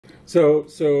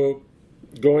So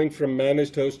going from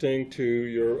managed hosting to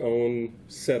your own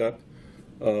setup.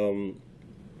 Oh,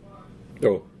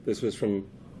 this was from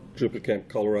Drupal Camp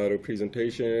Colorado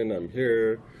presentation. I'm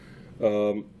here.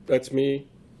 That's me.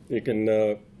 You can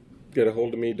get a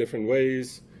hold of me different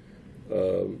ways.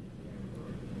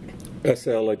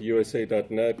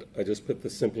 SL@usa.net. I just put the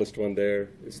simplest one there.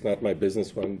 It's not my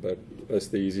business one, but that's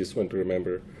the easiest one to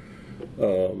remember.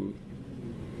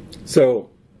 So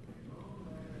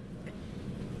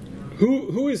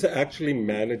who is actually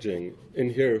managing in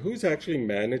here? Who's actually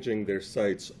managing their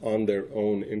sites on their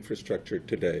own infrastructure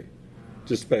today?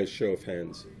 Just by a show of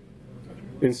hands.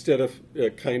 Instead of,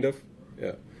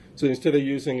 yeah. So instead of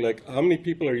using, like, how many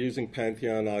people are using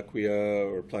Pantheon, Acquia,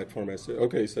 or Platform S?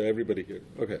 Okay, so everybody here.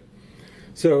 Okay.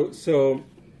 So,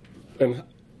 and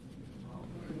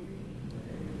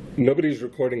nobody's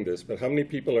recording this, but how many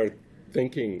people are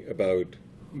thinking about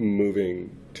moving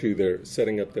to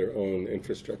setting up their own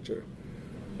infrastructure?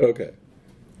 Okay.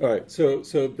 All right. So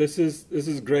this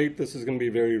is great. This is going to be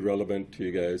very relevant to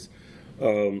you guys.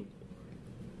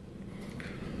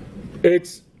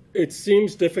 It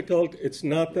seems difficult. It's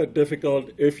not that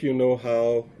difficult if you know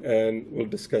how, and we'll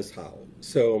discuss how.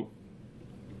 So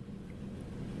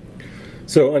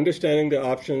understanding the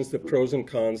options, the pros and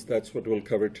cons, that's what we'll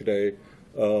cover today.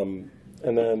 And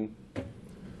then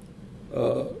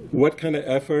what kind of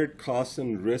effort, costs,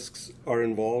 and risks are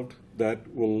involved, that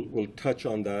we'll touch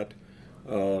on that.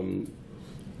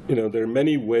 There are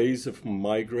many ways of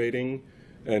migrating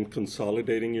and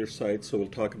consolidating your site, so we'll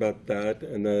talk about that.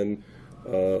 And then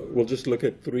we'll just look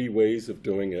at 3 ways of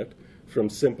doing it, from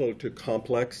simple to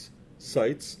complex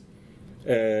sites.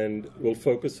 And we'll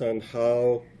focus on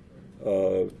how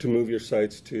to move your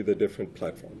sites to the different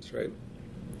platforms, right?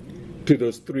 To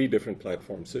those 3 different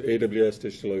platforms, so AWS,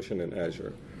 DigitalOcean, and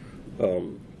Azure.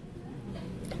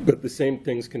 But the same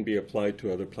things can be applied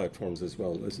to other platforms as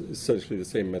well. It's essentially the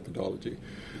same methodology.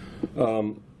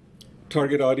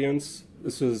 Target audience,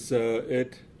 this is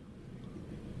it.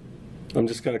 I'm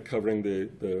just kind of covering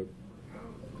the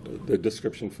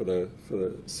description for the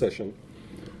session.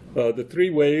 The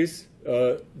 3 ways,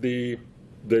 the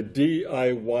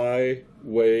DIY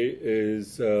way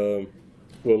is,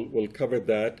 we'll cover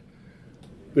that.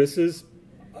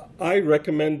 I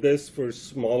recommend this for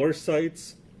smaller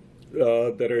sites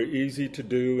that are easy to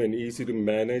do and easy to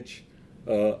manage.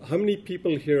 How many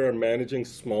people here are managing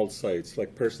small sites,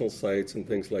 like personal sites and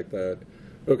things like that?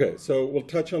 Okay, so we'll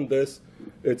touch on this.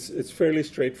 It's fairly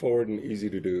straightforward and easy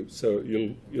to do, so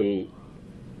you'll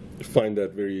find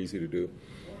that very easy to do.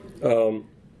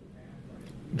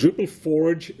 Drupal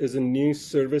Forge is a new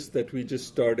service that we just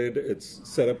started. It's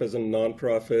set up as a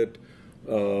nonprofit.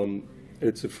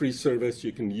 It's a free service.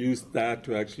 You can use that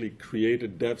to actually create a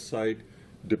dev site,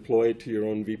 deploy it to your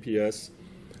own VPS.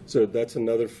 So that's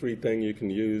another free thing you can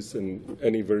use in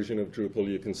any version of Drupal.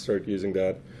 You can start using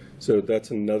that. So that's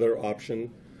another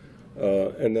option.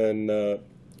 And then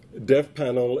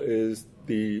DevPanel is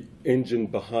the engine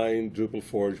behind Drupal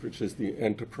Forge, which is the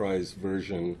enterprise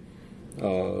version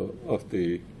of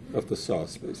the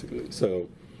sauce, basically. So,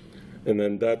 and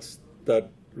then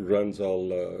that runs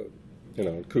all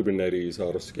Kubernetes,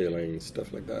 auto-scaling,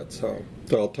 stuff like that. So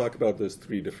I'll talk about those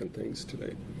 3 different things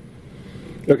today.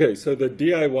 Okay, so the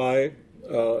DIY,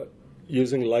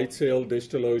 using Lightsail,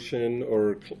 DigitalOcean,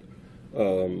 or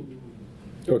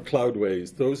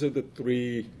Cloudways, those are the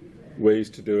 3 ways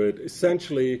to do it.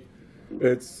 Essentially,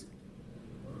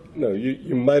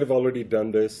 you might have already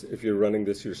done this if you're running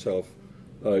this yourself.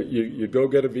 You go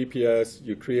get a VPS,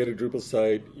 you create a Drupal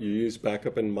site, you use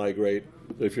backup and migrate.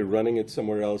 If you're running it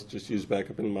somewhere else, just use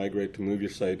backup and migrate to move your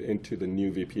site into the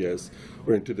new VPS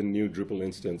or into the new Drupal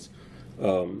instance.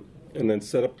 And then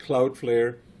set up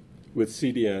Cloudflare with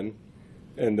CDN,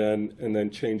 and then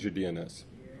change your DNS.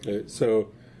 Okay?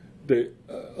 So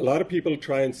a lot of people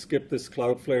try and skip this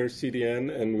Cloudflare CDN,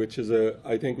 and which is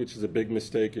a big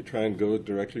mistake. You try and go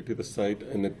directly to the site,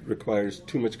 and it requires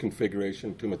too much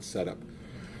configuration, too much setup.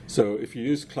 So if you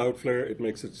use Cloudflare, it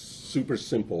makes it super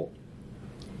simple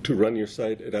to run your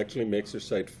site. It actually makes your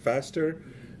site faster,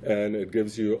 and it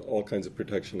gives you all kinds of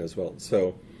protection as well.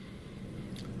 So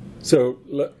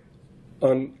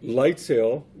on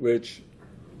Lightsail, which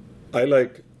I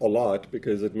like a lot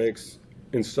because it makes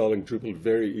installing Drupal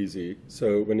very easy.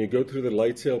 So when you go through the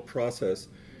Lightsail process,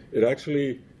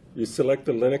 you select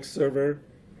the Linux server,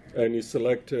 and you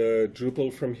select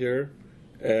Drupal from here,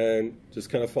 and just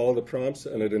kind of follow the prompts,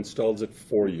 and it installs it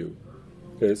for you.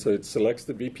 Okay, so it selects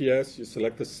the VPS, you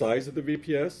select the size of the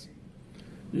VPS,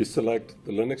 you select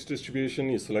the Linux distribution,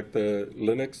 you select the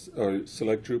Linux, or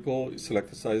select Drupal, you select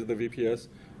the size of the VPS,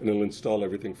 and it'll install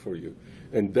everything for you.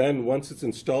 And then once it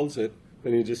installs it,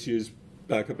 then you just use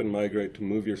backup and migrate to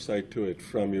move your site to it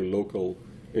from your local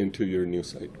into your new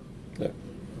site. Yeah.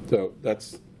 So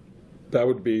that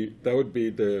would be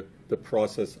the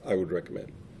process I would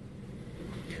recommend.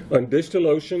 On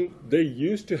DigitalOcean, they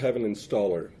used to have an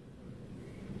installer.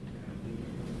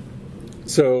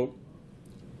 So,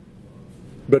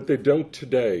 but they don't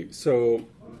today.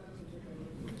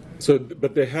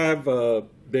 But they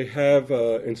have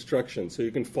instructions. So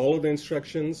you can follow the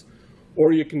instructions,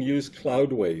 or you can use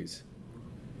Cloudways.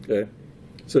 Okay,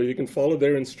 so you can follow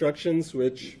their instructions,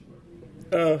 which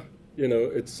is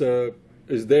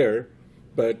there,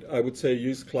 but I would say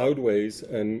use Cloudways,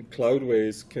 and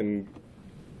Cloudways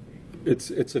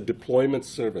it's a deployment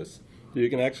service. You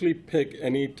can actually pick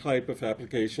any type of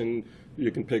application.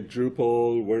 You can pick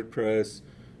Drupal, WordPress,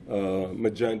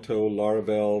 Magento,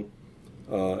 Laravel,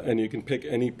 and you can pick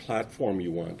any platform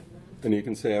you want. And you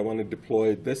can say, I want to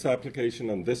deploy this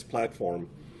application on this platform.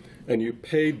 And you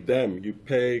pay them, you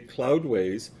pay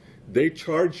Cloudways, they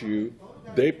charge you,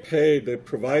 they pay the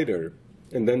provider,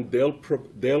 and then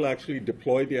they'll actually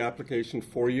deploy the application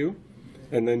for you,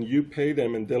 and then you pay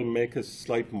them, and they'll make a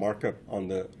slight markup on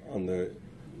the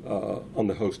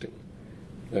hosting.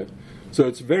 Okay. So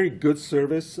it's a very good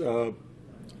service.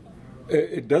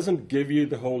 It doesn't give you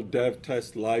the whole dev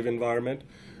test live environment,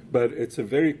 but it's a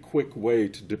very quick way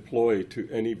to deploy to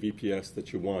any VPS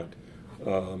that you want,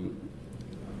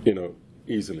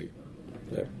 easily.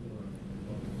 Yeah.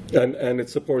 And it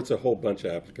supports a whole bunch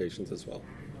of applications as well.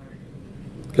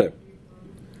 Okay.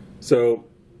 So,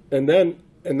 and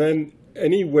then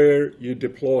anywhere you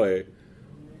deploy,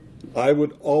 I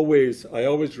always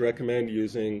recommend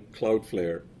using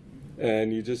Cloudflare.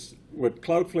 And what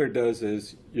Cloudflare does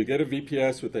is you get a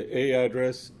VPS with an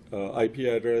IP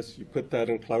address, you put that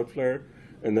in Cloudflare,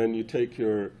 and then you take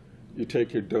your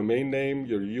domain name,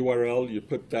 your URL, you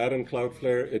put that in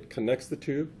Cloudflare, it connects the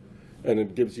two, and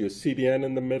it gives you a CDN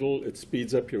in the middle, it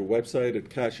speeds up your website, it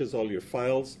caches all your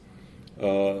files,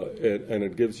 and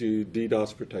it gives you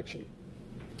DDoS protection.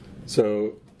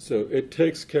 So it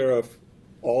takes care of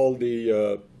all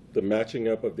the matching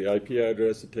up of the IP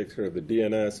address, it takes care of the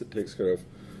DNS, it takes care of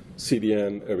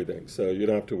CDN, everything. So you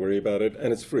don't have to worry about it,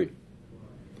 and it's free.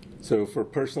 So for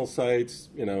personal sites,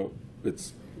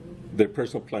 their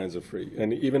personal plans are free.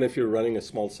 And even if you're running a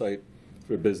small site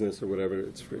for business or whatever,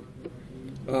 it's free.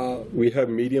 We have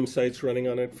medium sites running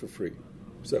on it for free.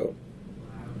 So,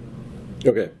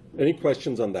 okay, any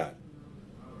questions on that?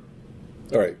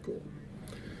 All right, cool.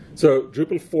 So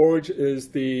Drupal Forge is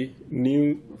the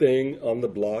new thing on the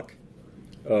block.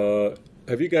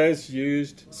 Have you guys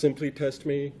used Simply Test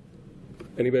Me?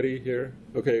 Anybody here?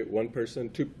 Okay, one person.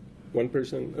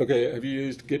 Okay, have you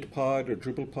used Gitpod or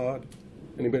DrupalPod?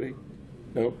 Anybody?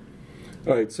 No?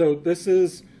 All right, so this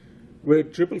is,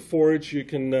 with Drupal Forge, you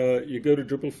can you go to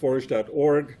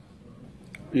drupalforge.org.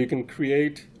 You can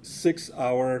create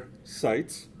 6-hour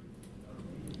sites,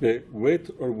 okay,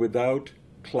 with or without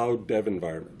cloud dev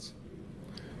environments.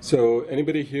 So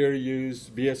anybody here use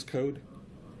VS Code?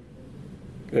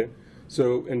 Okay.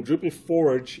 So in Drupal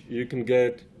Forge, you can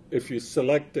get, if you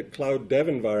select a cloud dev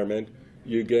environment,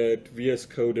 you get VS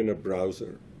Code in a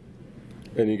browser.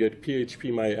 And you get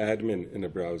PHPMyAdmin in a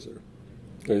browser.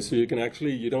 Okay, so you can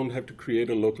actually, you don't have to create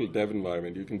a local dev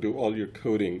environment. You can do all your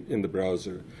coding in the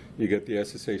browser. You get the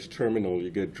SSH terminal, you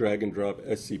get drag and drop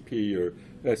SCP or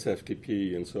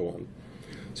SFTP and so on.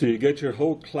 So you get your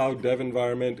whole cloud dev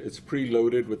environment. It's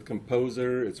preloaded with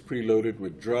Composer. It's preloaded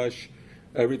with Drush.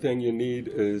 Everything you need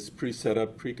is pre-set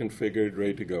up, pre-configured,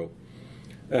 ready to go.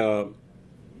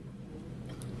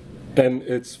 And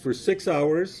it's for 6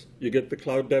 hours. You get the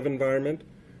cloud dev environment,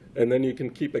 and then you can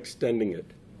keep extending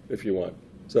it if you want.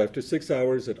 So after 6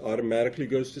 hours, it automatically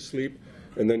goes to sleep,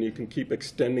 and then you can keep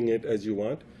extending it as you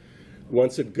want.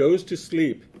 Once it goes to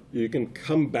sleep, you can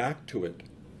come back to it.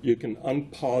 You can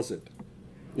unpause it.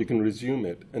 You can resume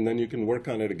it, and then you can work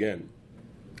on it again.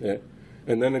 Yeah?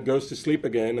 And then it goes to sleep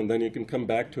again, and then you can come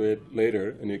back to it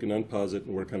later, and you can unpause it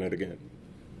and work on it again.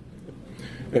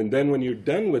 And then when you're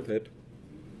done with it,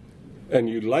 and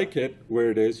you like it where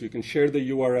it is, you can share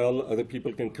the URL, other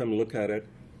people can come look at it.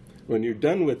 When you're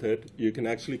done with it, you can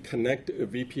actually connect a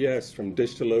VPS from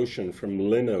DigitalOcean, from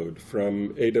Linode,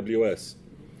 from AWS.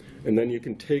 And then you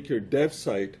can take your dev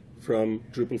site from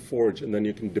Drupal Forge, and then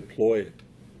you can deploy it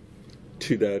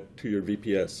to your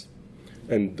VPS.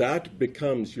 And that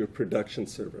becomes your production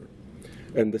server.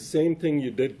 And the same thing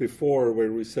you did before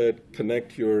where we said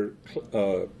connect your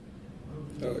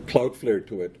Cloudflare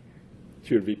to it,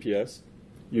 to your VPS,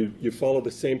 you follow the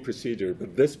same procedure,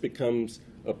 but this becomes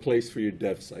a place for your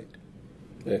dev site.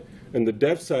 Okay. And the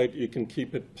dev site, you can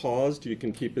keep it paused, you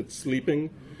can keep it sleeping,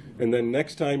 and then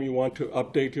next time you want to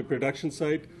update your production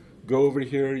site, go over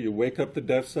here, you wake up the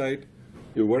dev site,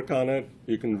 you work on it,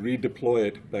 you can redeploy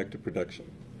it back to production.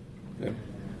 Okay.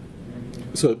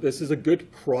 So this is a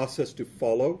good process to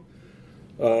follow.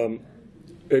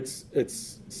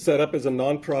 It's set up as a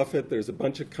nonprofit. There's a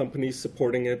bunch of companies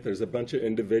supporting it. There's a bunch of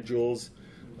individuals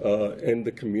in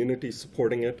the community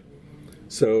supporting it.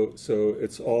 So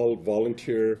it's all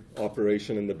volunteer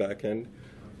operation in the back end.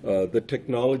 The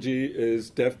technology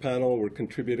is DevPanel. We're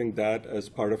contributing that as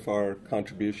part of our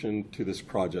contribution to this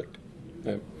project.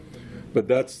 Okay. But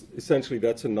that's a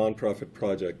nonprofit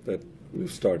project that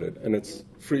we've started, and it's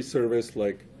free service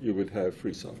like you would have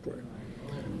free software.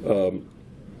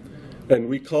 And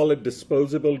we call it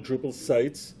disposable Drupal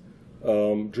sites,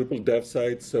 Drupal dev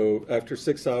sites. So after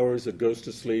 6 hours, it goes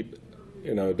to sleep.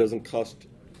 It doesn't cost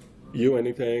you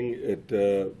anything.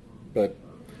 But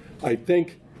I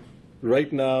think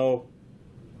right now,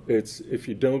 if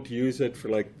you don't use it for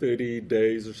like 30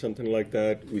 days or something like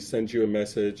that, we send you a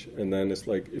message, and then it's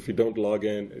like if you don't log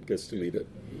in, it gets deleted.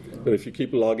 But if you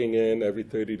keep logging in every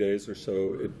 30 days or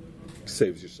so, it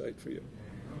saves your site for you.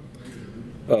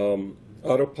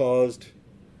 Auto-paused,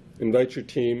 invite your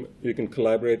team. You can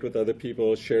collaborate with other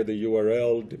people, share the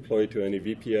URL, deploy to any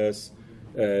VPS,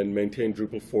 and maintain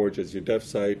Drupal Forge as your dev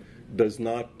site. Does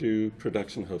not do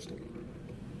production hosting.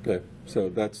 Okay, so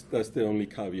that's the only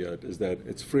caveat, is that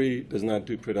it's free, does not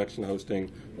do production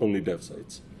hosting, only dev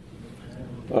sites.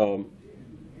 I'll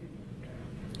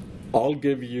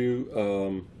give you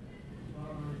a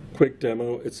quick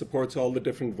demo. It supports all the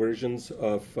different versions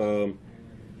of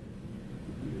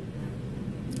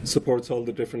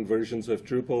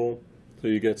Drupal. So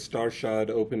you get Starshot,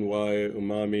 OpenY,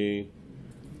 Umami.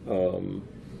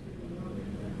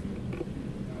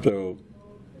 So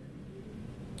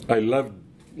I love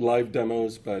live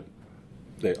demos, but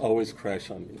they always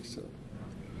crash on me. So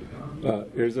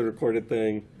here's a recorded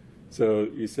thing. So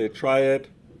you say try it,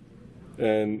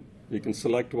 and you can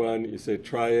select one. You say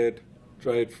try it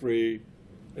free,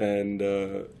 and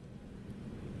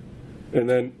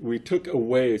then we took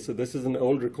away. So this is an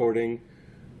old recording.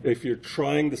 If you're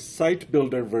trying the site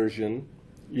builder version,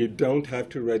 you don't have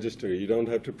to register. You don't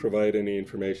have to provide any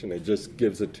information. It just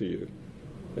gives it to you.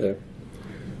 Yeah.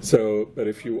 So, but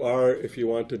if you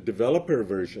want a developer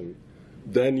version,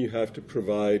 then you have to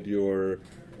provide your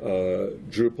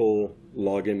Drupal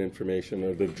login information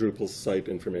or the Drupal site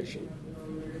information.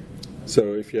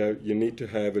 So if you need to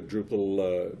have a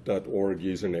Drupal.org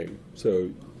username. So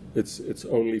it's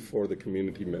only for the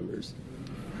community members.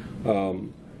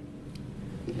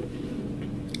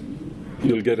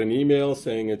 You'll get an email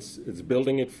saying it's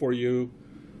building it for you.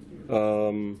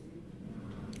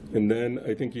 And then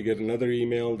I think you get another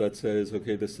email that says,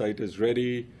 okay, the site is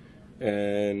ready,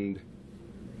 and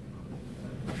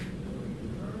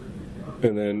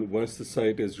then once the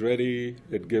site is ready,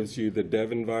 it gives you the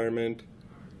dev environment,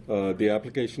 the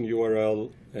application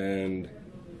URL, and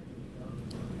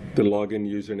the login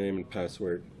username and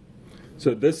password.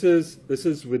 So this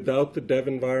is without the dev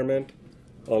environment.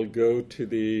 I'll go to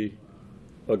the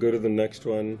next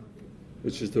one,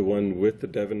 which is the one with the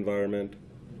dev environment.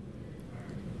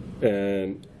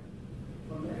 And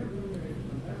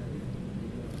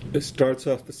it starts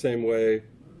off the same way.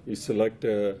 You select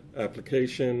an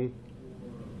application.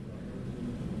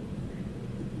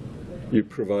 You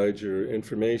provide your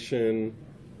information.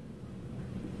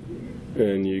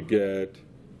 And you get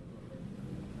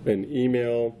an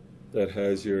email that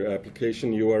has your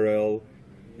application URL,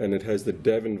 and it has the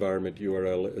dev environment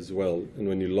URL as well. And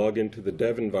when you log into the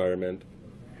dev environment,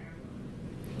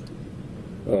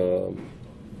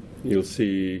 you'll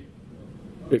see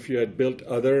if you had built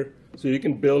so you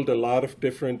can build a lot of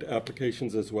different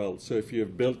applications as well. So if you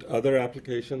have built other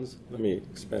applications, let me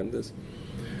expand this.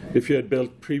 If you had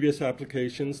built previous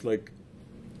applications like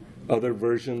other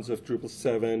versions of Drupal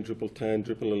 7, Drupal 10,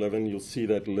 Drupal 11, you'll see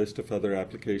that list of other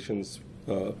applications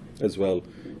as well.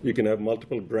 You can have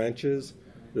multiple branches.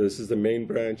 This is the main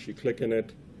branch. You click in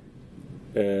it,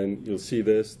 and you'll see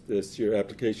this your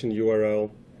application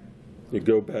URL. You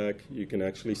go back, you can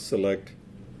actually select,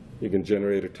 you can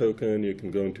generate a token, you can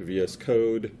go into VS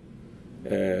Code,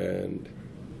 and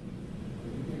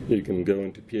you can go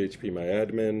into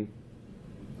PHPMyAdmin.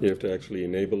 You have to actually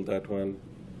enable that one.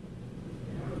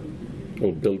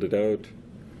 We'll build it out.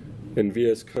 In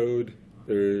VS Code,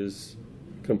 there's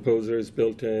composers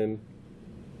built in,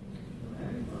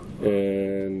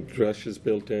 and Drush is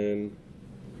built in.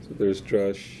 So there's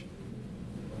Drush.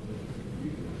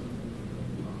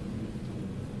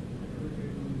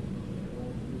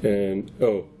 And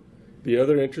The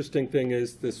other interesting thing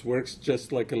is this works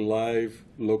just like a live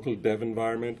local dev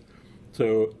environment.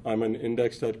 So I'm on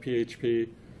index.php.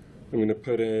 I'm going to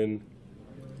put in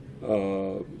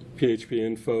PHP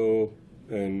info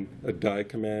and a die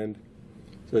command.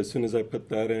 So as soon as I put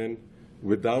that in,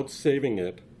 without saving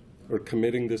it or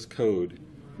committing this code,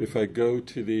 if I go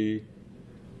to the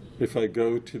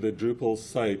Drupal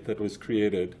site that was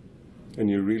created and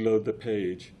you reload the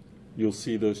page, you'll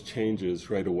see those changes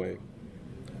right away.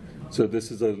 So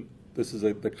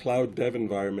the cloud dev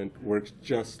environment works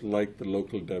just like the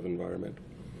local dev environment.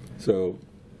 So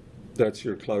that's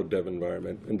your cloud dev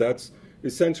environment. And that's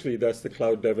the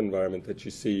cloud dev environment that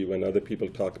you see when other people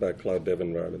talk about cloud dev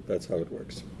environment. That's how it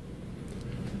works.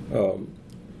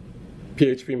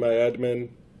 PHPMyAdmin.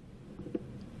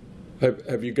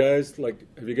 Have you guys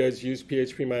used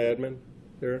PHPMyAdmin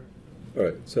here? All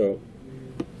right, so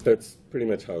that's pretty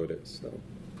much how it is. So,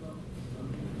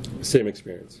 same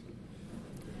experience.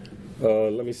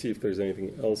 Let me see if there's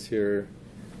anything else here.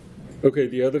 Okay,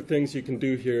 the other things you can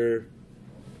do here,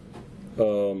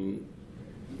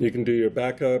 you can do your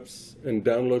backups and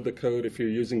download the code if you're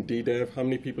using DDev. How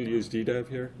many people use DDev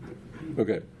here?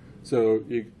 Okay, so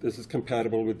this is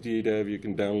compatible with DDev. You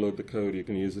can download the code. You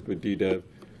can use it with DDev.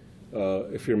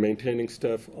 If you're maintaining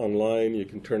stuff online, you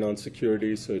can turn on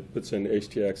security, so it puts in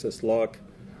htaccess lock.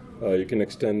 You can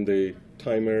extend the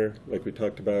timer, like we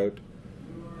talked about,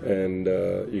 and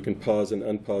you can pause and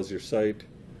unpause your site.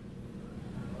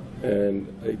 And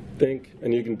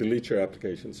and you can delete your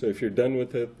application. So if you're done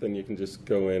with it, then you can just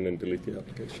go in and delete the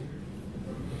application.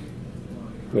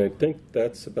 And I think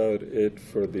that's about it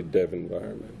for the dev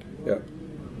environment. Yeah.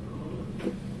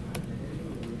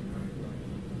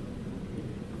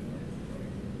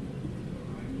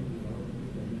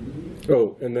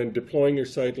 Oh, and then deploying your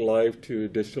site live to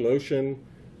DigitalOcean,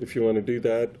 if you want to do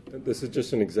that. This is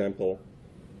just an example.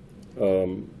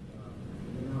 I'm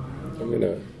going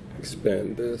to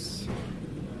expand this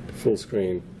to full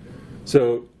screen.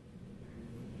 So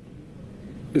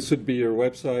this would be your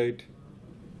website.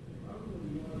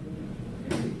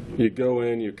 You go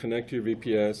in, you connect your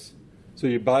VPS. So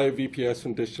you buy a VPS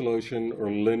from DigitalOcean or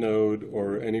Linode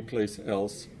or any place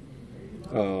else.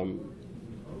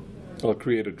 I'll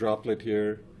create a droplet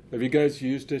here. Have you guys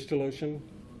used DigitalOcean?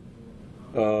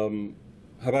 How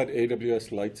about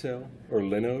AWS Lightsail or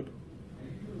Linode?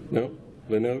 No?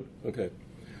 Linode? Okay.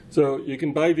 So you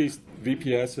can buy these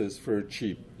VPSs for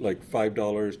cheap, like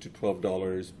 $5 to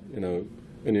 $12,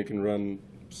 and you can run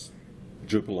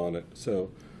Drupal on it. So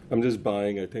I'm just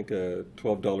buying, I think, a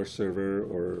 $12 server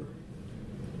or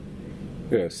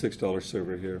 $6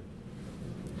 server here.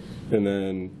 And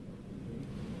then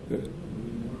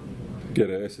get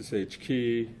a SSH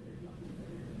key,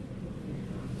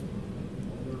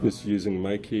 just using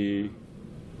my key.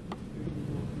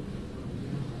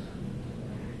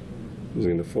 I'm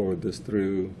going to forward this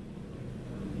through.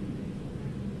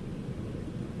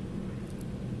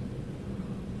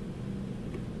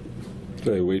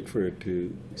 So I wait for it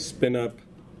to spin up.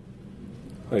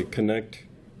 I connect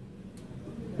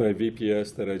my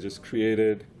VPS that I just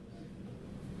created,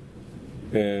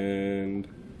 and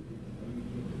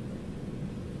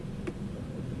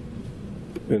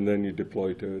then you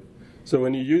deploy to it. So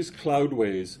when you use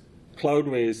Cloudways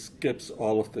skips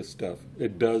all of this stuff.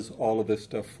 It does all of this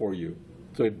stuff for you.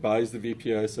 So it buys the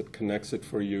VPS, it connects it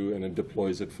for you, and it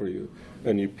deploys it for you.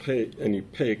 And you pay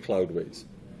Cloudways.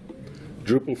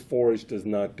 Drupal Forge does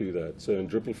not do that. So in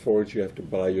Drupal Forge, you have to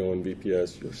buy your own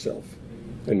VPS yourself,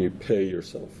 and you pay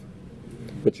yourself.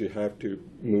 But you have to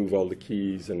move all the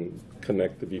keys and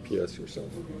connect the VPS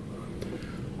yourself.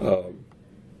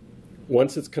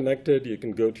 Once it's connected, you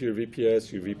can go to your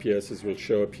VPS. Your VPSs will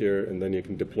show up here, and then you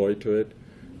can deploy to it.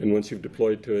 And once you've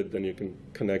deployed to it, then you can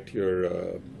connect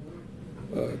your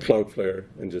Cloudflare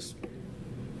and just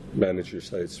manage your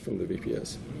sites from the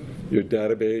VPS. Your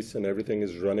database and everything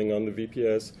is running on the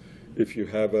VPS. If you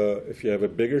have a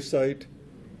bigger site,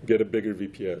 get a bigger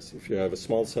VPS. If you have a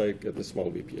small site, get the small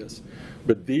VPS.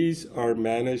 But these are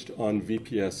managed on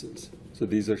VPSs. So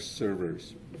these are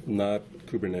servers, not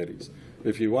Kubernetes.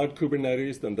 If you want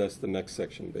Kubernetes, then that's the next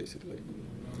section, basically.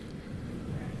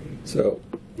 So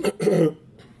I'm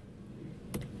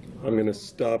going to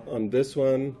stop on this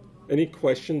one. Any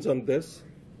questions on this?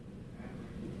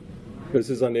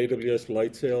 This is on AWS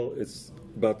Lightsail. It's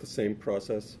about the same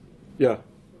process. Yeah?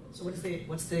 So what's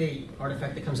the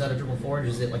artifact that comes out of Drupal Forge?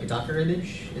 Is it like a Docker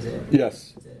image? Is it?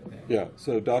 Yes. Okay. Yeah.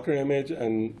 So Docker image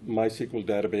and MySQL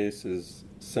database is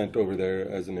sent over there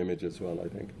as an image as well, I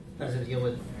think. How does it deal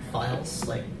with files?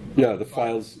 Yeah, the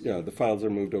files are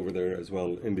moved over there as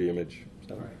well in the image.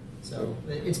 So. All right. So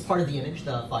it's part of the image.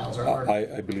 The files are part of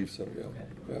it. I believe so. Yeah. Okay.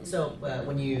 Yeah. So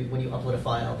when you upload a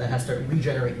file, that has to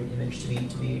regenerate an image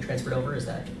to be transferred over. Is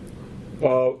that?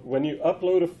 When you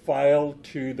upload a file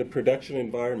to the production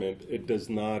environment, it does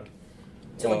not.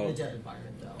 To like the dev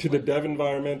environment, though. To the dev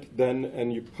environment, then,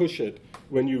 and you push it.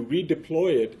 When you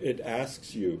redeploy it, it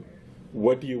asks you,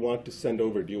 what do you want to send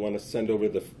over? Do you want to send over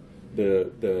the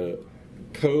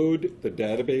code, the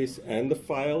database, and the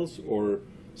files, or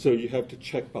so you have to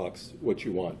checkbox what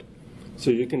you want. So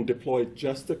you can deploy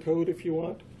just the code if you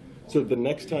want. So the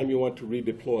next time you want to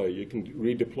redeploy, you can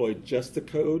redeploy just the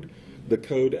code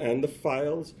and the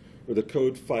files, or the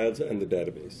code, files, and the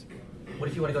database. What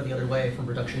if you want to go the other way from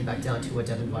production back down to a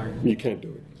dev environment? You can't do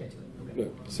it. You can't do it. Okay.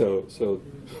 No. So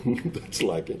that's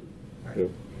lacking. All right.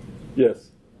 Yeah. Yes.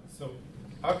 So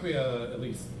Acquia, at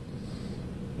least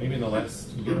maybe in the last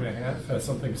year and a half, has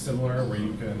something similar where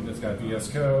it's got VS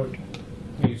Code,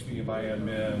 PHP,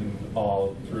 MyAdmin,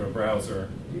 all through a browser.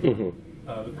 Mm-hmm.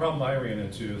 The problem I ran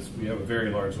into is we have a very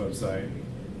large website,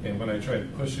 and when I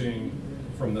tried pushing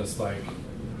from this like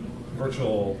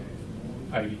virtual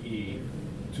IDE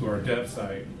to our dev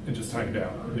site, it just timed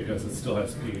out because it still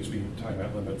has PHP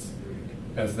timeout limits.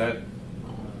 Does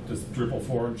Drupal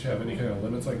Forge have any kind of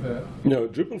limits like that? No,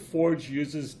 Drupal Forge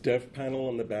uses DevPanel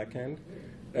on the back end,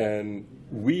 and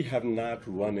we have not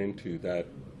run into that.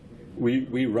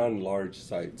 We run large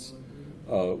sites.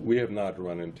 We have not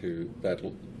run into that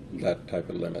type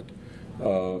of limit.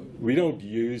 We don't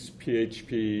use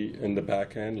PHP in the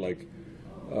back end. Like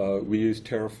we use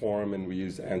Terraform and we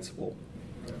use Ansible.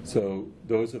 So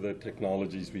those are the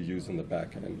technologies we use in the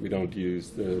back end. We don't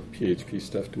use the PHP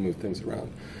stuff to move things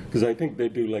around, because I think they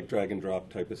do like drag and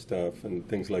drop type of stuff and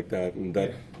things like that. And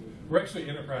that we're actually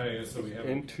enterprise, so we have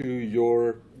into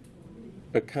your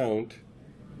account,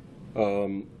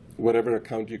 whatever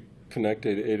account you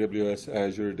connected, AWS,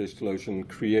 Azure, DigitalOcean,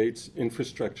 creates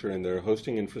infrastructure in there,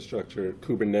 hosting infrastructure,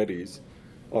 Kubernetes,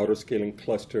 auto-scaling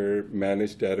cluster,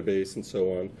 managed database, and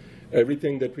so on.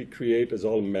 Everything that we create is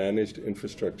all managed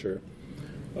infrastructure.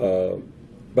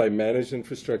 By managed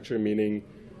infrastructure, meaning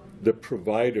the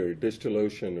provider,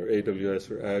 DigitalOcean or AWS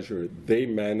or Azure, they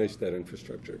manage that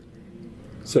infrastructure.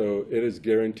 So it is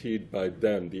guaranteed by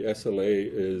them. The SLA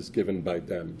is given by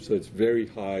them. So it's very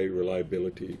high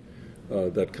reliability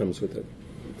that comes with it.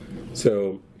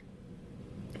 So,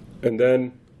 and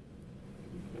then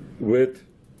with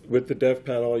the dev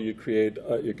panel, you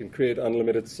can create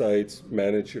unlimited sites,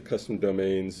 manage your custom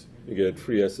domains. You get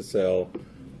free SSL.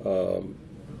 Are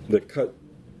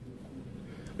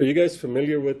you guys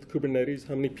familiar with Kubernetes?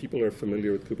 How many people are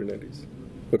familiar with Kubernetes?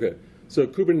 Okay. So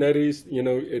Kubernetes,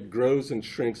 it grows and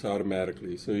shrinks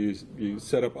automatically. So you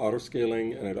set up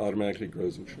auto-scaling, and it automatically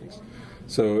grows and shrinks.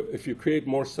 So if you create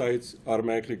more sites,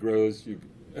 automatically grows.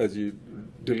 As you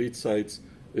delete sites,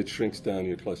 it shrinks down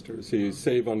your cluster. So you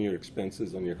save on your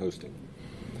expenses on your hosting.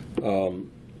 And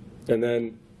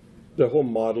then the whole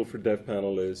model for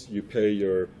DevPanel is you pay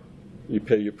your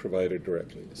provider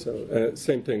directly. So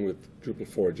same thing with Drupal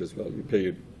Forge as well. You pay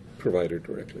your provider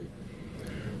directly.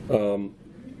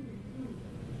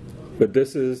 But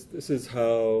this is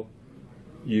how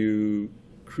you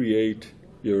create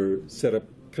your setup,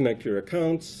 connect your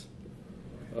accounts.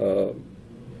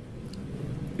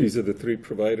 These are the three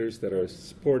providers that are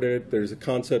supported. There's a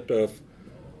concept of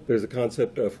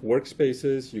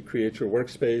workspaces. You create your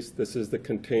workspace. This is the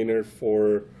container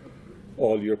for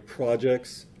all your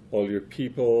projects, all your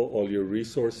people, all your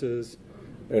resources.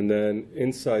 And then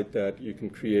inside that, you can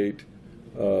create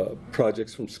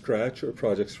projects from scratch or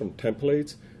projects from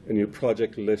templates. And your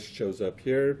project list shows up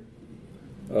here.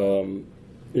 You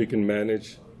can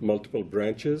manage multiple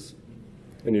branches,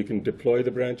 and you can deploy the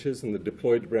branches, and the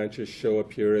deployed branches show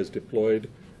up here as deployed,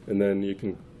 and then you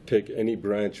can take any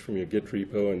branch from your Git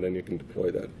repo, and then you can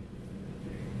deploy that.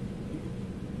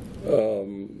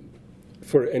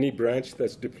 For any branch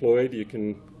that's deployed, you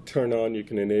can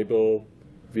enable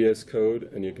VS Code,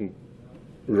 and you can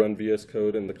run VS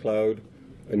Code in the cloud.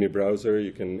 In your browser,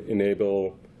 you can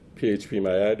enable PHP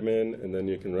MyAdmin, and then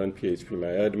you can run PHP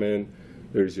MyAdmin.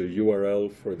 There's your URL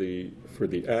for the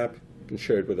app. You can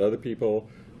share it with other people.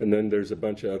 And then there's a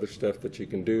bunch of other stuff that you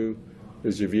can do.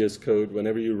 There's your VS Code.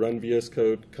 Whenever you run VS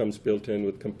Code, it comes built in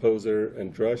with Composer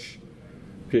and Drush.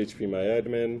 PHP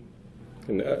MyAdmin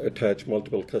can attach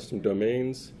multiple custom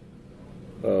domains.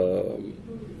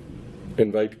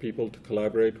 Invite people to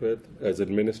collaborate with as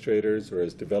administrators or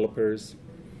as developers.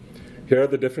 Here are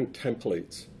the different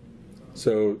templates.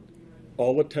 So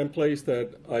all the templates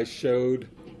that I showed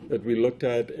that we looked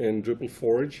at in Drupal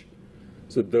Forge,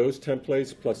 so those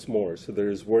templates plus more. So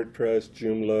there's WordPress,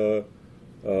 Joomla,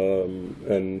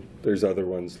 And there's other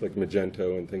ones like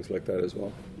Magento and things like that as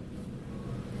well.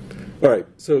 All right,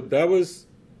 so that was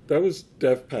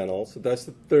DevPanel. So that's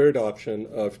the third option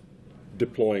of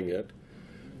deploying it.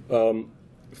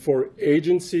 For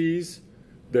agencies,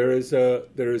 there is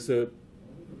a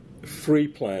free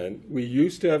plan. We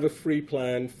used to have a free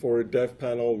plan for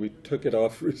DevPanel. We took it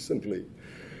off recently.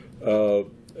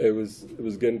 It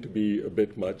was getting to be a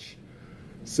bit much.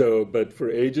 So, but for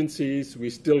agencies,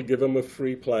 we still give them a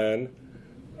free plan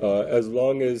as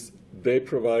long as they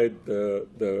provide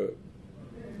the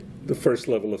first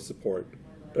level of support.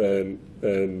 And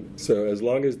so as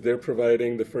long as they're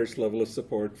providing the first level of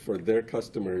support for their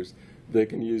customers, they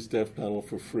can use DevPanel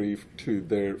for free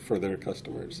for their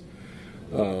customers.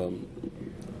 But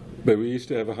we used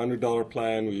to have a $100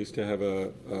 plan. We used to have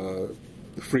a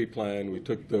free plan. We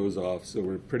took those off. So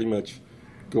we're pretty much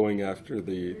going after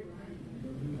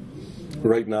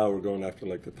right now we're going after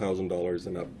like the $1,000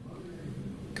 and up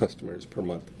customers per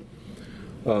month.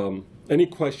 Any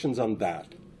questions on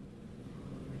that?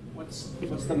 What's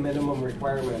the minimum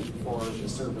requirement for the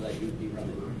server that you'd be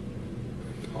running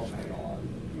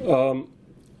DevPanel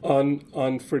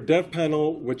on? For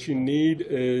DevPanel, what you need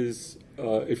is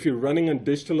if you're running on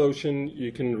DigitalOcean,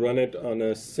 you can run it on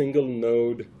a single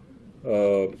node.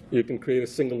 You can create a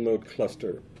single node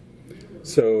cluster.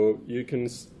 So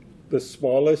the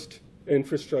smallest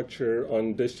infrastructure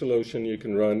on DigitalOcean you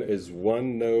can run is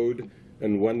one node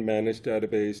and one managed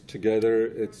database. Together,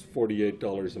 it's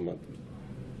 $48 a month.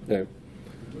 Yeah.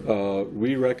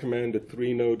 We recommend a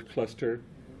 3-node cluster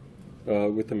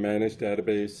with a managed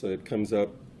database. So it comes up,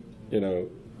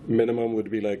 minimum would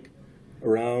be like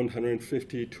around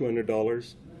 $150,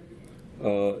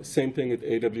 $200. Same thing with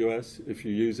AWS. If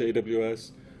you use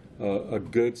AWS, a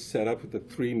good setup with a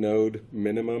 3-node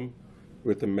minimum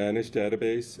with a managed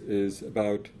database is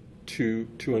about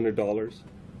 $200.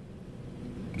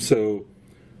 So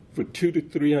for $200 to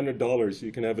 $300,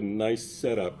 you can have a nice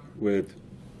setup with,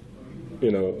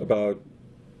 about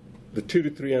the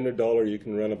 $200 to $300, you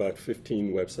can run about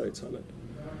 15 websites on it,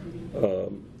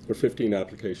 or 15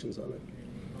 applications on it.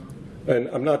 And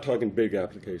I'm not talking big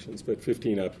applications, but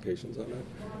 15 applications on it.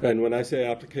 And when I say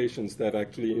applications, that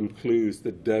actually includes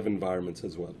the dev environments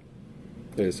as well.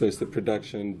 Okay, so it's the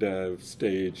production, dev,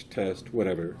 stage, test,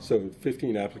 whatever. So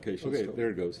 15 applications. Okay, there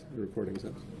it goes. The recording's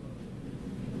up.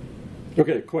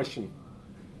 Okay, question.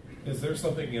 Is there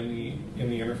something in the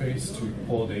interface to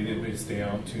pull a database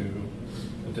down to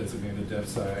a designated dev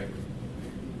site,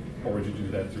 or would you do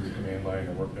that through command line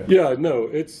or Workbench? Yeah, no,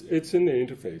 it's in the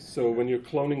interface. So when you're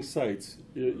cloning sites,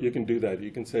 you can do that.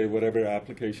 You can say whatever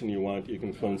application you want. You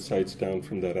can clone sites down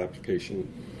from that application.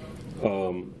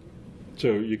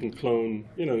 So you can clone,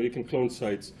 you can clone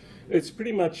sites. It's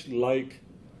pretty much like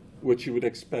what you would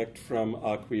expect from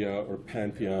Acquia or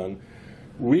Pantheon.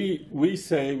 We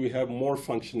say we have more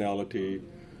functionality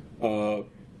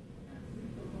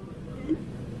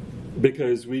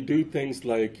because we do things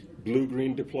like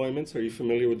blue-green deployments. Are you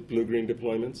familiar with blue-green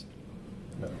deployments?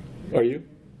 No. Are you?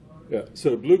 Yeah.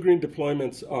 So blue-green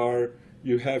deployments are,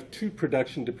 you have two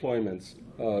production deployments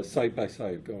side by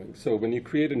side going. So when you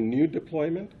create a new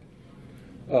deployment,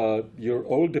 your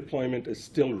old deployment is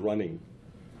still running.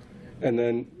 And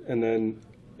then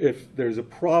if there's a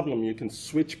problem, you can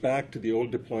switch back to the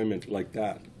old deployment like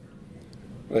that,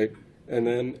 right? And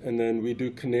then we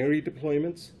do canary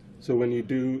deployments. So when you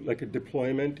do like a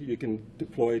deployment, you can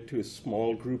deploy to a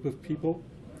small group of people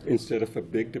instead of a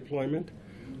big deployment.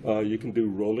 You can do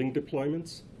rolling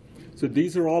deployments. So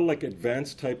these are all like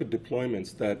advanced type of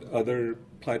deployments that other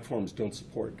platforms don't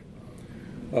support.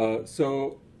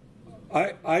 So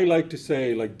I like to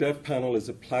say like DevPanel is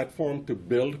a platform to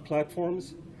build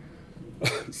platforms.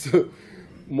 So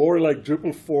more like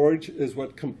Drupal Forge is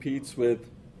what competes with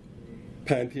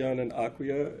Pantheon and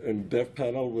Acquia, and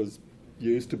DevPanel was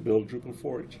used to build Drupal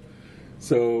Forge.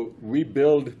 So we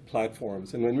build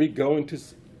platforms, and when we go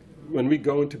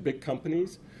into big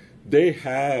companies, they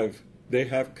have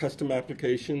custom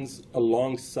applications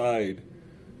alongside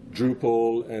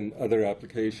Drupal and other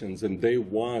applications, and they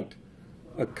want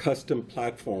a custom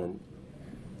platform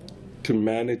to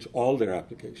manage all their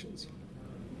applications.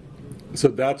 So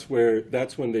that's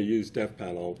when they use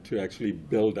DevPanel to actually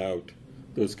build out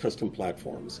those custom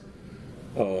platforms.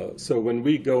 So when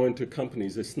we go into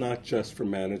companies, it's not just for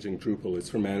managing Drupal, it's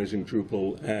for managing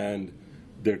Drupal and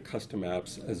their custom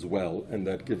apps as well, and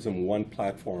that gives them one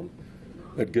platform,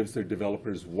 that gives their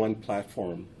developers one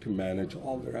platform to manage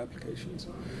all their applications.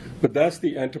 But that's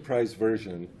the enterprise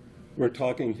version. We're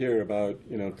talking here about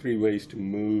 3 ways to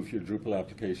move your Drupal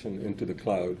application into the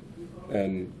cloud,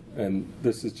 and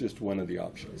this is just one of the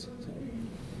options. So.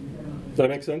 Does that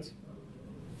make sense?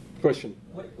 Question.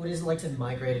 What is it like to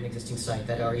migrate an existing site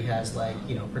that already has like,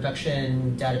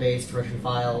 production database, production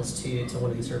files to one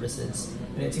of these services?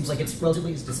 And it seems like it's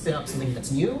relatively easy to spin up something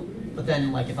that's new, but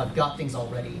then like if I've got things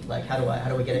already, like how do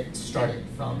I get it started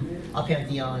from a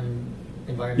Pantheon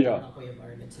environment, an Aqua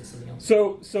environment to something else?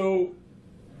 So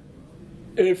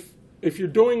if you're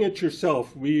doing it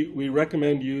yourself, we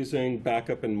recommend using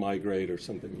backup and migrate or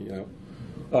something,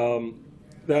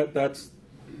 that's.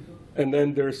 And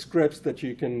then there are scripts that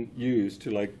you can use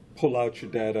to like pull out your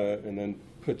data and then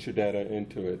put your data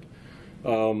into it.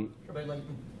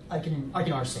 I can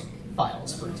rsync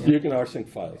files, for example. You can rsync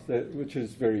files, which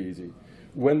is very easy.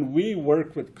 When we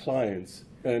work with clients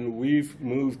and we've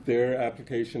moved their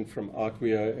application from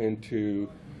Acquia into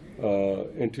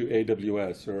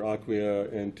AWS or Acquia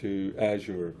into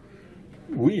Azure,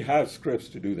 we have scripts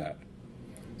to do that.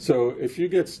 So if you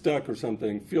get stuck or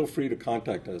something, feel free to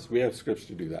contact us. We have scripts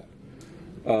to do that.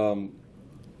 And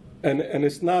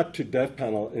it's not to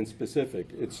DevPanel in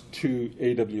specific. It's to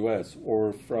AWS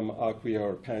or from Acquia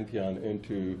or Pantheon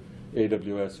into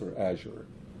AWS or Azure.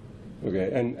 Okay,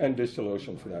 and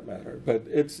DigitalOcean for that matter. But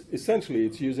it's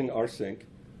using rsync,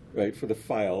 right, for the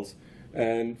files.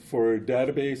 And for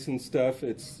database and stuff,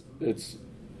 it's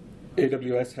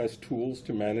AWS has tools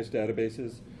to manage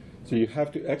databases. So you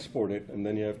have to export it, and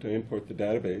then you have to import the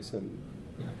database. And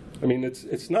I mean,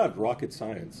 it's not rocket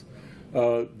science.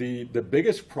 The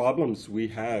biggest problems we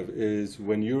have is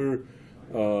when you're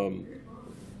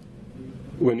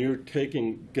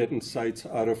getting sites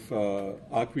out of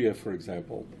Acquia, for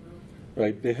example,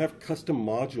 right? They have custom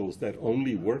modules that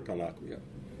only work on Acquia,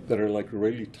 that are like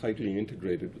really tightly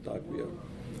integrated with Acquia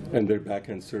and their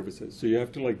backend services. So you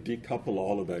have to like decouple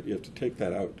all of that. You have to take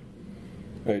that out,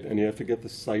 right? And you have to get the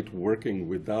site working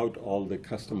without all the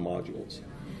custom modules.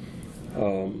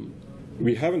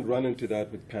 We haven't run into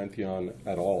that with Pantheon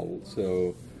at all.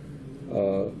 So,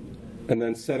 and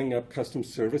then setting up custom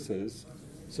services.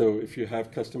 So if you have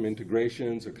custom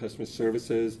integrations or custom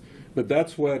services, but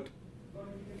that's what,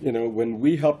 when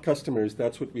we help customers,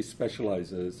 that's what we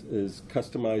specialize is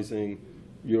customizing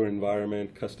your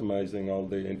environment, customizing all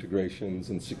the integrations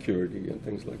and security and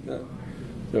things like that.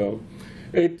 So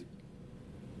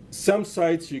some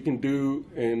sites you can do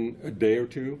in a day or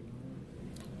two.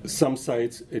 Some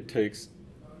sites it takes,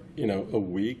 a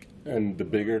week, and the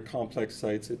bigger complex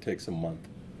sites it takes a month.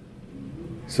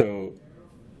 So,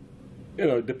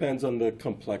 it depends on the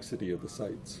complexity of the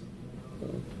sites.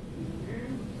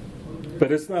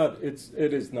 But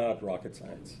it is not rocket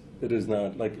science. It is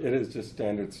not, it is just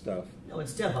standard stuff. No,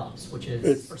 it's DevOps, which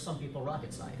is, for some people,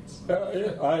 rocket science.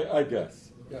 I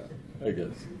guess. Yeah, I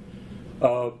guess.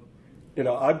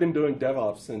 I've been doing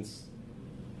DevOps since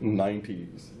the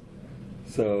 90s.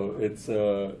 So it's,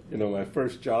 my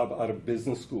first job out of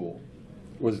business school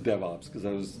was DevOps, because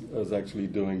I was actually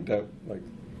doing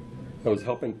I was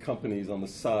helping companies on the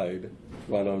side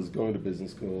while I was going to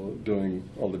business school doing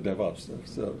all the DevOps stuff.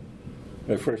 So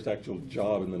my first actual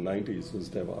job in the 90s was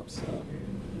DevOps. So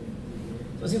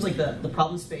it seems like the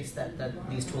problem space that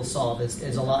these tools solve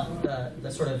is a lot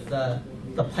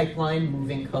the pipeline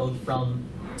moving code from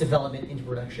development into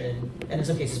production, and in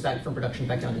some cases from production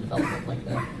back down to development. Like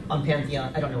on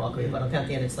Pantheon, I don't know Acquia, but on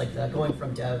Pantheon it's like going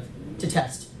from dev to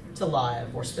test to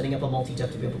live, or spinning up a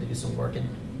multi-dev to be able to do some work and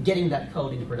getting that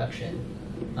code into production.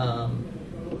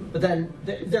 But then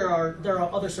there are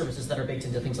other services that are baked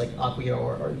into things like Acquia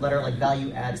or that are like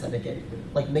value adds that make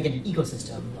an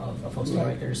ecosystem of hosting.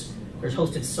 Right? There's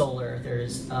hosted Solar.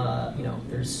 There's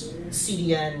there's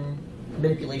CDN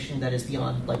manipulation that is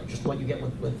beyond like just what you get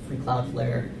with free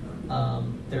Cloudflare.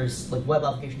 There's like web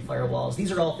application firewalls.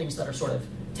 These are all things that are sort of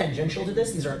tangential to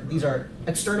this. These are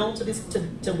external to this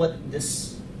to what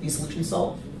these solutions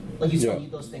solve. Like you still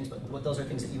need those things, but what those are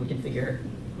things that you would configure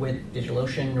with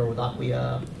DigitalOcean or with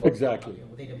Acquia. Or exactly.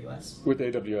 With AWS. With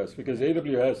AWS, because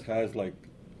AWS has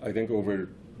I think over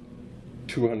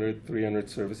 200, 300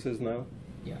 services now.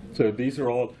 Yeah. So these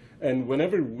are all, and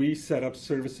whenever we set up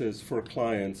services for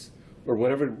clients, or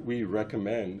whatever we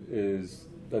recommend is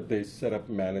that they set up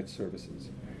managed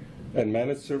services. And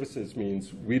managed services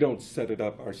means we don't set it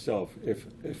up ourselves. If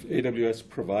AWS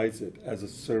provides it as a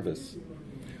service,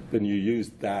 then you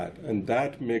use that. And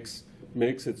that makes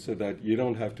it so that you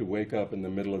don't have to wake up in the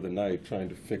middle of the night trying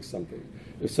to fix something.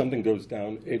 If something goes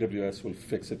down, AWS will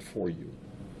fix it for you.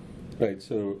 Right?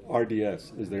 So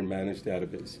RDS is their managed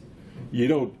database. You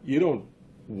don't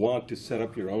want to set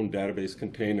up your own database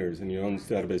containers and your own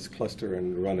database cluster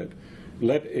and run it.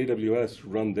 Let AWS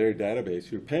run their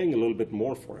database. You're paying a little bit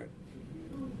more for it,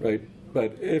 right?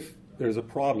 But if there's a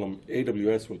problem,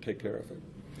 AWS will take care of it.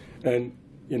 And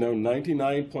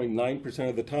 99.9%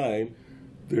 of the time,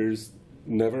 there's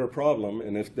never a problem.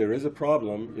 And if there is a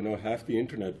problem, half the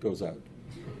internet goes out.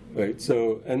 Right,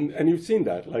 so, and you've seen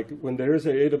that. Like, when there is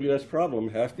a AWS problem,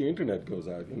 half the internet goes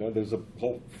out. There's a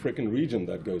whole frickin' region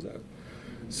that goes out.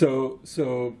 So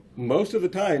most of the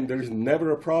time, there's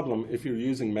never a problem if you're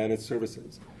using managed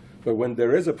services. But when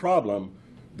there is a problem,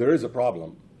 there is a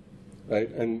problem, right?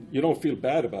 And you don't feel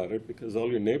bad about it because all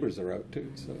your neighbors are out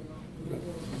too.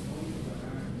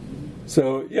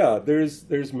 So yeah,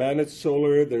 there's managed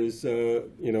solar. There's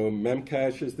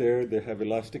Memcache is there. They have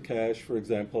Elasticache, for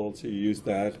example. So you use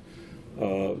that.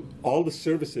 All the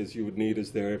services you would need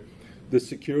is there. The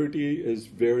security is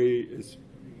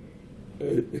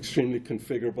extremely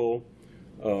configurable.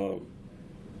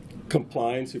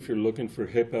 Compliance, if you're looking for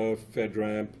HIPAA,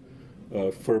 FedRAMP,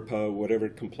 FERPA, whatever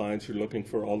compliance you're looking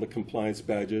for, all the compliance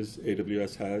badges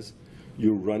AWS has.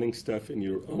 You're running stuff in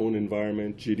your own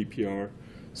environment, GDPR.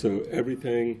 So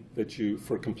everything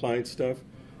for compliance stuff,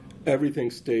 everything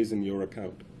stays in your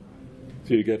account.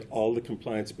 So you get all the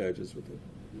compliance badges with it,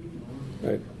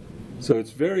 right? So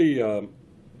it's very,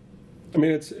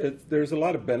 there's a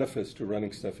lot of benefits to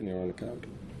running stuff in your own account.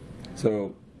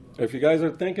 So if you guys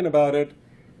are thinking about it,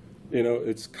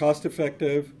 it's cost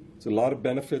effective. There's a lot of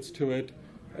benefits to it,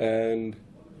 and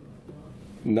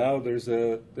now there's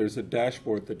a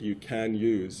dashboard that you can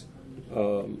use.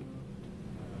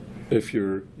 If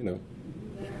you're,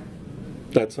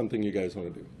 that's something you guys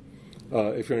want to do.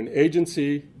 If you're an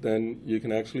agency, then you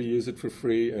can actually use it for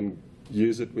free and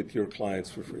use it with your clients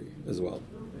for free as well.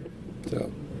 So,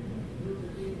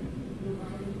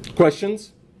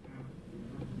 questions?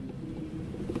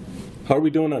 How are we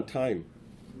doing on time?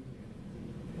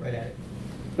 Right at it.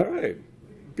 All right.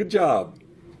 Good job.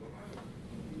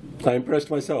 I impressed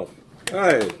myself. All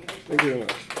right. Thank you very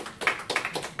much.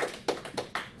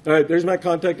 All right, there's my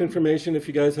contact information. If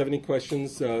you guys have any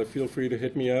questions, feel free to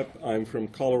hit me up. I'm from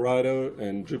Colorado,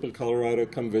 and Drupal, Colorado.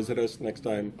 Come visit us next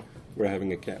time we're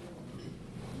having a camp.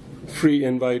 Free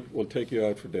invite. We'll take you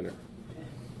out for dinner.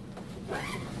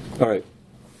 All right.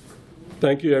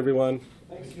 Thank you, everyone.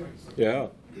 Thanks. Yeah.